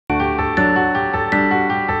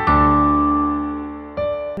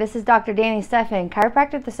This is Dr. Dani, Seth,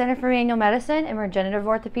 chiropractor at the Center for Manual Medicine and Regenerative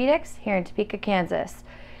Orthopedics here in Topeka, Kansas.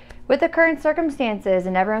 With the current circumstances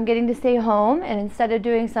and everyone getting to stay home, and instead of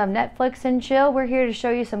doing some Netflix and chill, we're here to show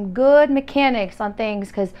you some good mechanics on things,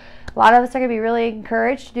 because a lot of us are going to be really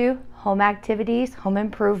encouraged to do home activities, home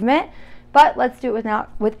improvement, but let's do it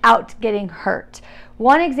without getting hurt.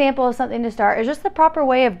 One example of something to start is just the proper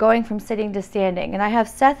way of going from sitting to standing. And I have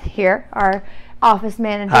Seth here, our office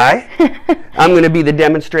manager. Hi. I'm going to be the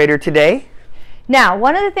demonstrator today. Now,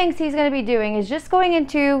 one of the things he's going to be doing is just going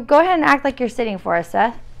into, go ahead and act like you're sitting for us,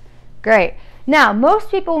 Seth. Great. Now, most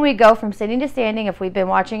people, when we go from sitting to standing, if we've been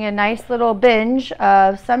watching a nice little binge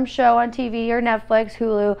of some show on TV or Netflix,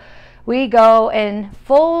 Hulu, we go and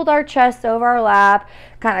fold our chest over our lap,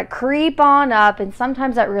 kind of creep on up, and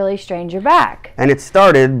sometimes that really strains your back. And it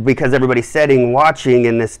started because everybody's sitting, watching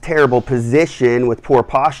in this terrible position with poor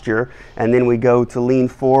posture, and then we go to lean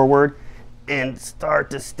forward and start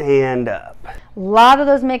to stand up. A lot of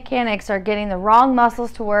those mechanics are getting the wrong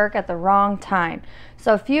muscles to work at the wrong time.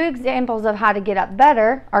 So a few examples of how to get up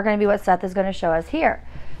better are going to be what Seth is going to show us here.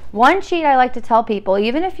 One cheat I like to tell people,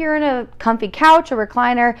 even if you're in a comfy couch or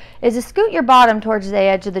recliner, is to scoot your bottom towards the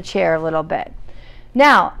edge of the chair a little bit.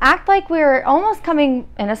 Now, act like we're almost coming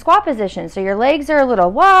in a squat position. So your legs are a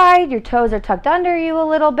little wide, your toes are tucked under you a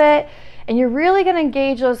little bit, and you're really going to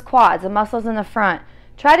engage those quads, the muscles in the front.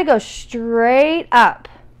 Try to go straight up.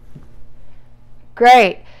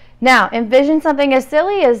 Great. Now, envision something as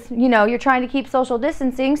silly as, you're trying to keep social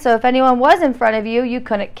distancing, so if anyone was in front of you, you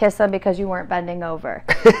couldn't kiss them because you weren't bending over.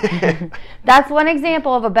 That's one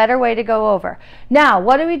example of a better way to go over. Now,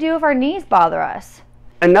 what do we do if our knees bother us?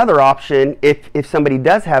 Another option, if somebody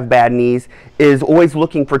does have bad knees, is always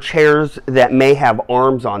looking for chairs that may have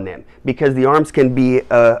arms on them, because the arms can be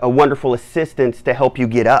a wonderful assistance to help you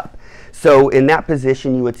get up. So in that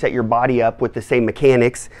position, you would set your body up with the same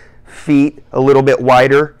mechanics, feet a little bit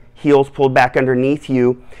wider, heels pulled back underneath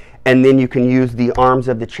you, and then you can use the arms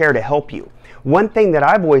of the chair to help you. One thing that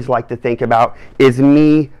I've always liked to think about is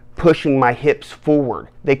me pushing my hips forward.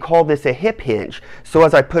 They call this a hip hinge. So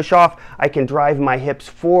as I push off, I can drive my hips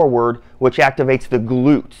forward, which activates the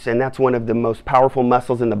glutes, and that's one of the most powerful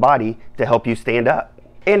muscles in the body to help you stand up.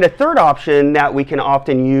 And a third option that we can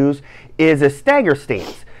often use is a stagger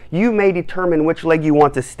stance. You may determine which leg you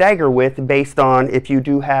want to stagger with based on if you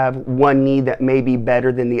do have one knee that may be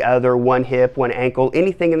better than the other, one hip, one ankle,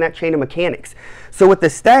 anything in that chain of mechanics. So with the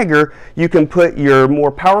stagger, you can put your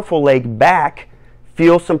more powerful leg back,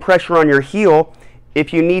 feel some pressure on your heel.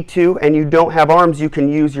 If you need to and you don't have arms, you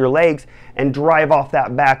can use your legs and drive off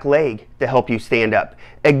that back leg to help you stand up.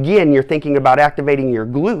 Again, you're thinking about activating your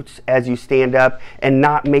glutes as you stand up and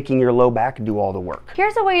not making your low back do all the work.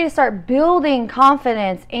 Here's a way to start building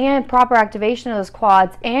confidence and proper activation of those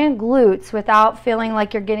quads and glutes without feeling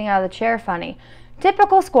like you're getting out of the chair funny.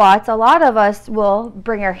 Typical squats, a lot of us will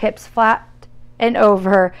bring our hips flat and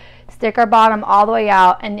over, stick our bottom all the way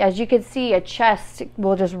out, and as you can see, a chest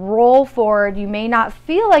will just roll forward. You may not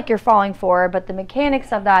feel like you're falling forward, but the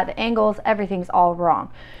mechanics of that, the angles, everything's all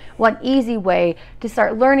wrong. One easy way to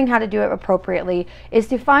start learning how to do it appropriately is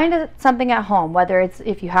to find something at home, whether it's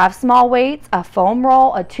if you have small weights, a foam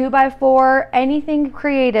roll, a 2x4, anything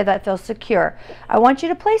creative that feels secure. I want you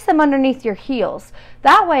to place them underneath your heels.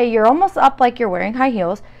 That way you're almost up like you're wearing high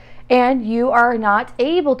heels, and you are not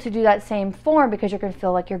able to do that same form because you're going to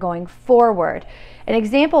feel like you're going forward. An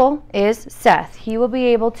example is Seth. He will be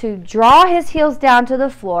able to draw his heels down to the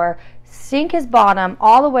floor, sink his bottom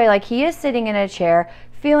all the way like he is sitting in a chair,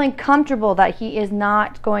 feeling comfortable that he is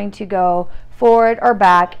not going to go forward or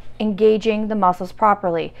back, engaging the muscles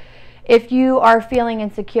properly. If you are feeling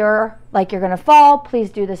insecure, like you're going to fall, please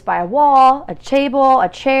do this by a wall, a table, a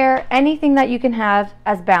chair, anything that you can have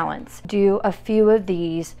as balance. Do a few of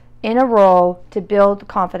these in a row to build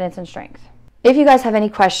confidence and strength. If you guys have any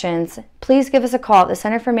questions, please give us a call at the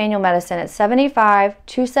Center for Manual Medicine at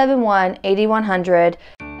 785-271-8100.